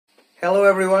Hello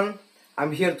everyone,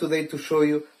 I'm here today to show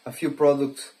you a few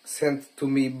products sent to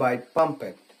me by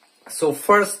Pampet. So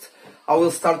first I will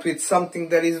start with something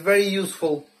that is very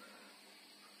useful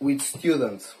with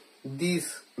students.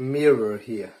 This mirror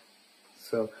here.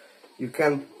 So you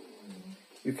can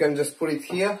just put it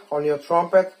here on your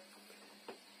trumpet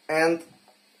and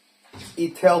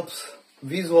it helps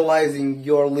visualizing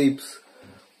your lips,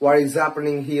 what is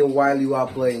happening here while you are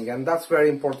playing, and that's very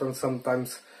important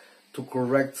sometimes to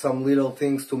correct some little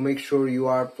things to make sure you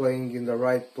are playing in the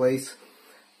right place.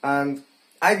 And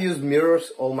I've used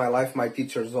mirrors all my life. My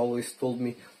teachers always told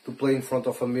me to play in front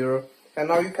of a mirror, and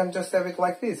now you can just have it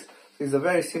like this. It's a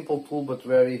very simple tool but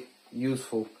very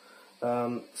useful,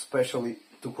 especially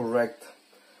to correct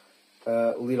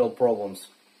little problems.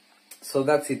 So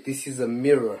that's it. This is a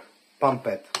mirror,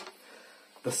 Pampet.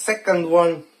 The second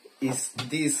one is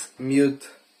this mute,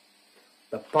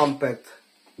 the Pampet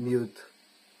Mute.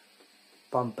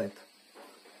 Pampet.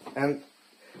 And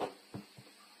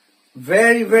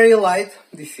very light.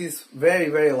 This is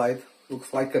very light.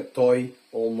 Looks like a toy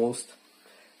almost.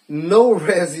 No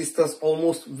resistance,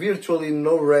 almost virtually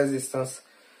no resistance,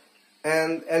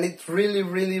 and it really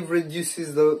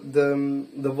reduces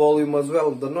the volume as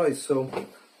well, the noise. So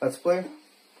let's play.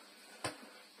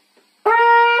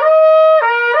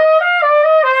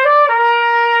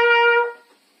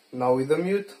 Now with the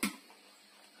mute,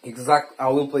 I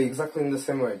will play exactly in the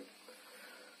same way.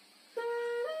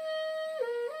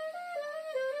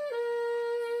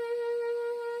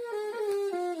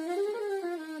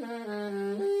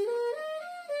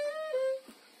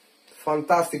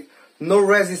 Fantastic. No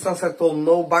resistance at all,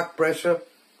 no back pressure.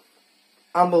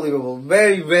 Unbelievable.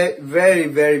 Very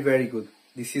good.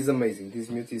 This is amazing. This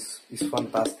mute is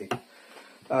fantastic.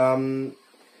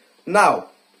 Now,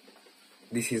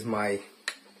 this is my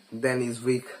Dennis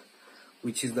Wick,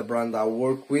 which is the brand I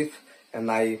work with, and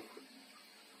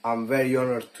I'm very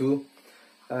honored too.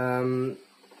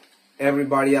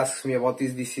 Everybody asks me about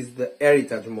this. This is the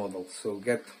heritage model, so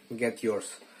get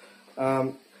yours.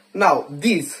 Now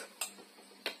this,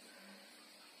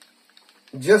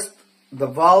 just the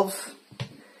valves,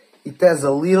 it has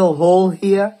a little hole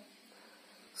here,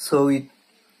 so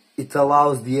it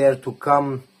allows the air to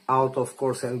come out, of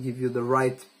course, and give you the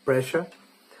right pressure.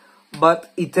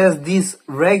 But it has this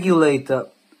regulator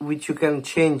which you can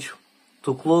change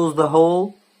to close the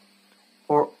hole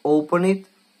or open it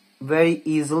very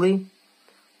easily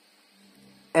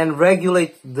and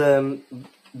regulate the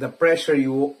pressure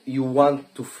you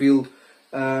want to feel.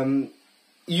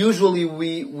 Usually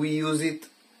we use it,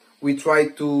 we try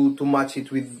to match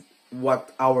it with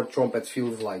what our trumpet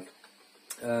feels like.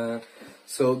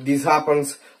 So this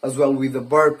happens as well with the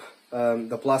burp.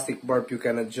 The plastic burp, you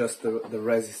can adjust the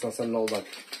resistance and all that.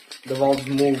 The valves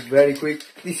move very quick.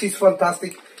 This is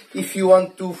fantastic if you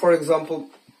want to, for example,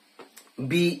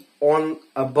 be on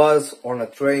a bus, on a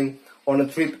train, on a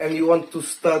trip, and you want to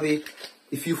study.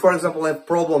 If you, for example, have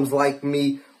problems like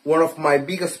me, one of my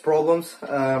biggest problems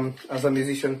as a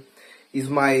musician is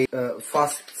my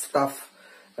fast stuff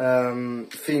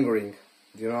fingering.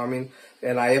 Do you know what I mean?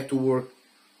 And I have to work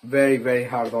very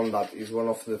hard on that. Is one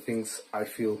of the things I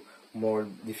feel more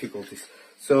difficulties.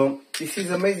 So this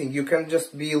is amazing. You can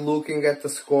just be looking at the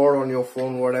score on your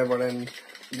phone, whatever, and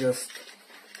just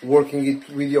working it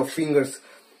with your fingers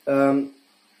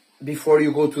before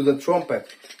you go to the trumpet,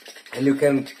 and you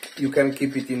can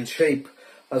keep it in shape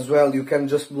as well. You can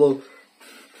just blow,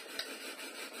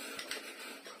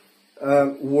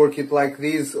 work it like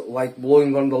this, like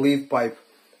blowing on the lead pipe,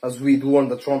 as we do on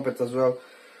the trumpet as well.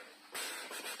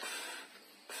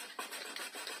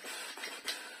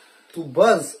 To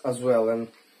buzz as well, and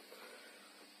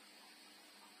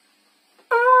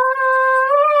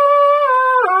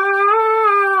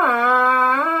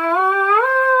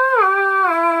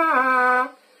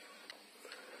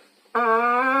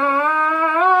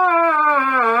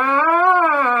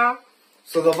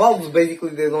so the valves basically,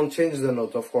 they don't change the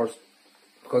note, of course,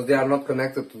 because they are not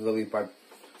connected to the lead pipe.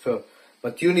 So,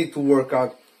 but you need to work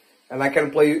out, and I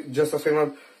can play just a same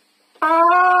note.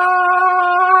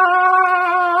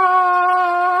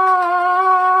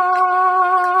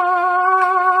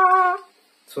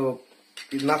 So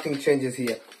nothing changes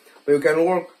here, but you can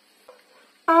work.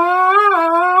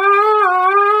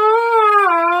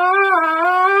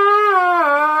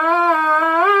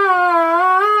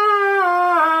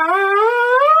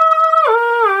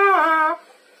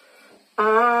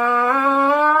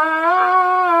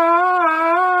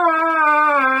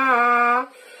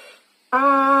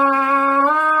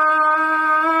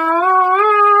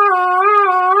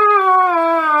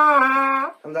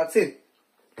 And that's it.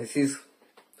 This is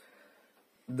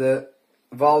the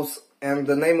valves and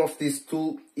the name of this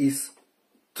tool is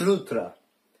Trutra,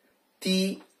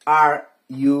 Trutra,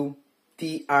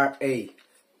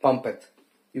 Pampet.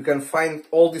 You can find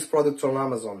all these products on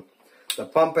Amazon. The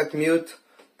Pampet Mute,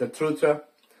 the Trutra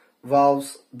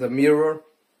Valves, the Mirror.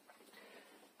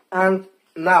 And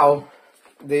now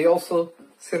they also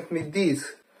sent me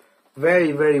this.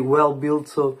 Very, very well built.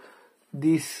 So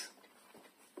this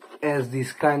has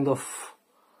this kind of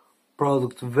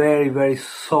product, very, very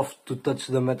soft to touch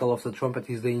the metal of the trumpet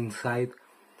is the inside.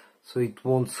 So it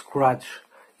won't scratch.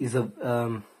 Is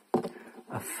a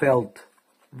felt,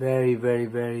 very, very,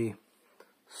 very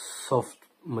soft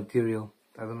material.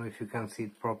 I don't know if you can see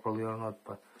it properly or not,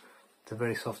 but it's a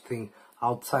very soft thing.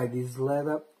 Outside is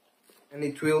leather, and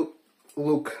it will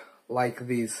look like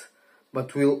this,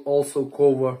 but will also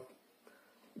cover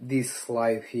this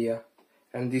slide here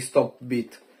and this top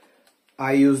bit.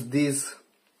 I use these,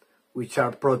 which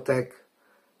are Protect,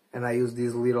 and I use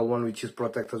this little one, which is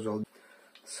Protect as well.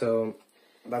 So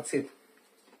that's it.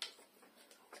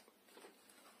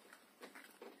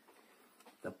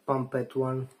 The Pampet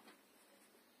one,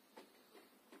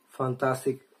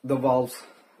 fantastic. The valves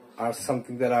are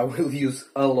something that I will use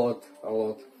a lot.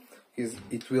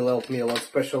 It will help me a lot,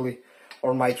 especially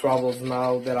on my travels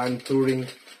now that I'm touring.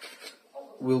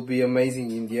 Will be amazing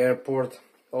in the airport,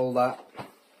 all that,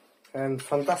 and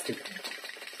fantastic.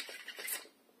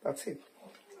 That's it.